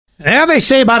Yeah, they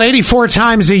say about 84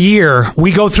 times a year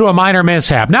we go through a minor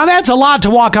mishap. Now, that's a lot to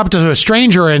walk up to a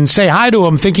stranger and say hi to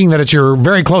them thinking that it's your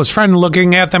very close friend,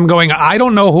 looking at them going, I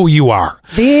don't know who you are.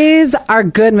 These are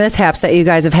good mishaps that you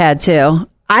guys have had, too.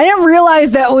 I didn't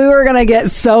realize that we were going to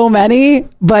get so many,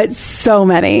 but so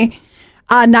many.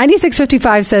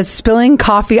 9655 says spilling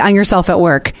coffee on yourself at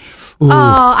work. Ooh,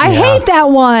 I hate that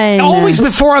one. Always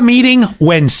before a meeting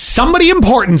when somebody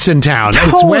important's in town.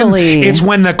 Totally. It's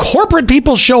when the corporate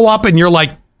people show up and you're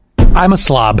like, I'm a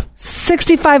slob.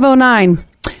 6509.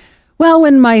 Well,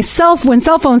 when cell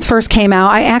phones first came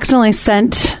out, I accidentally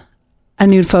sent a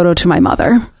nude photo to my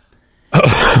mother.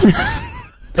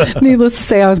 Needless to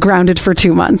say, I was grounded for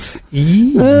 2 months.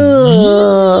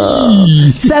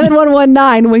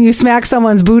 7119, when you smack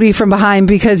someone's booty from behind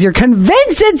because you're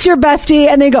convinced it's your bestie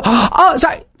and they go, oh,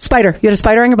 sorry, spider. You had a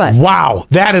spider on your butt. Wow,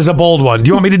 that is a bold one. Do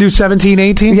you want me to do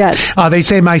 1718? Yes. They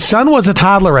say, my son was a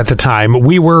toddler at the time.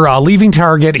 We were leaving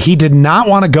Target. He did not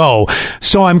want to go.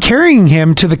 So I'm carrying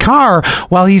him to the car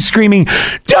while he's screaming,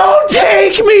 don't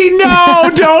take me. No,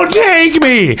 don't take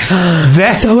me.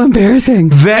 So embarrassing.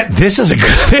 This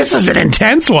is an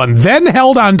intense one. Then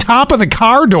held on top of the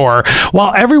car door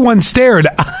while everyone stared.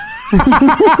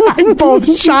 I'm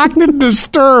both shocked and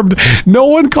disturbed. No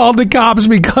one called the cops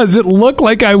because it looked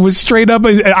like I was straight up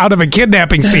out of a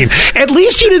kidnapping scene. At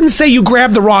least you didn't say you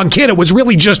grabbed the wrong kid. It was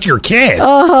really just your kid.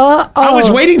 Uh-huh. Oh. I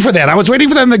was waiting for that. I was waiting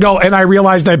for them to go, and I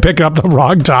realized I picked up the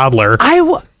wrong toddler.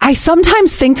 I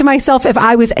sometimes think to myself, if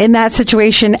I was in that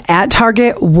situation at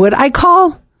Target, would I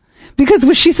call? Because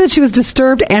she said she was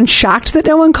disturbed and shocked that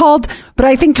no one called. But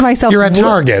I think to myself, you're at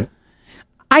Target.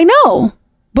 I know.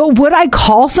 But would I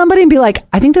call somebody and be like,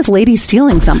 I think this lady's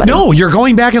stealing somebody? No, you're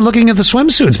going back and looking at the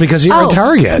swimsuits because you're at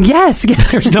Target. Yes.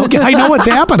 There's no. I know what's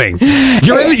happening.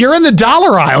 You're in the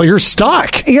dollar aisle. You're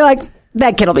stuck. You're like,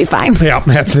 that kid will be fine. Yeah,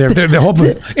 that's they're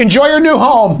hoping. Enjoy your new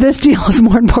home. This deal is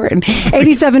more important.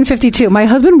 8752. My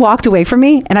husband walked away from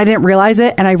me and I didn't realize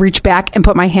it. And I reached back and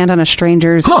put my hand on a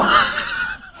stranger's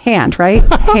hand, right?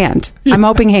 Hand. Yeah. I'm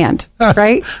hoping hand,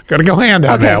 right? Gotta go hand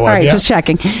on that one. All right, just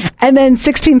checking. And then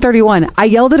 1631. I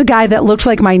yelled at a guy that looked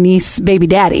like my niece's baby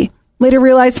daddy. Later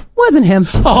realized wasn't him.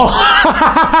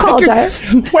 Apologize.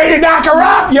 Way to knock her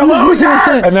up, you loser!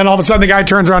 And then all of a sudden the guy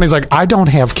turns around. He's like, I don't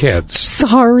have kids.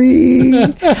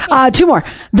 Sorry. 2 more.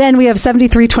 Then we have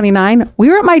 7329. We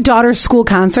were at my daughter's school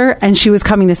concert and she was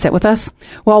coming to sit with us.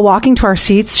 While walking to our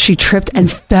seats, she tripped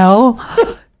and fell,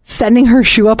 sending her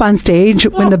shoe up on stage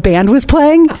when the band was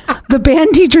playing. The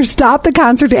band teacher stopped the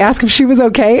concert to ask if she was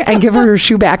okay and give her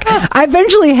shoe back. I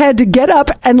eventually had to get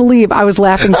up and leave. I was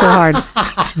laughing so hard.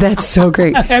 That's so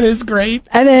great. That is great.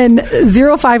 And then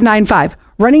 0595.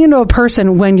 Running into a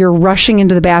person when you're rushing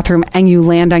into the bathroom and you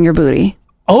land on your booty.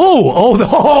 Oh,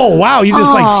 wow. You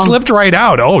just slipped right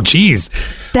out. Oh, geez.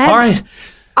 All right.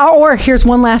 Or here's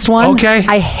one last one. Okay.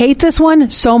 I hate this one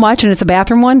so much, and it's a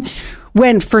bathroom one.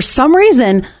 When for some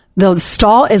reason the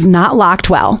stall is not locked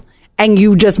well and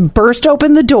you just burst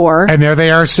open the door. And there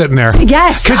they are sitting there.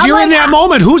 Yes. Because you're in that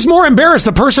moment. Who's more embarrassed,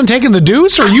 the person taking the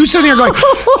deuce or you sitting there going,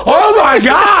 oh my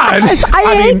God.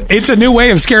 I mean, it's a new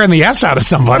way of scaring the S out of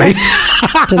somebody.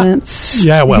 Didn't.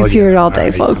 Yeah, well. He's here all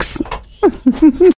day, folks.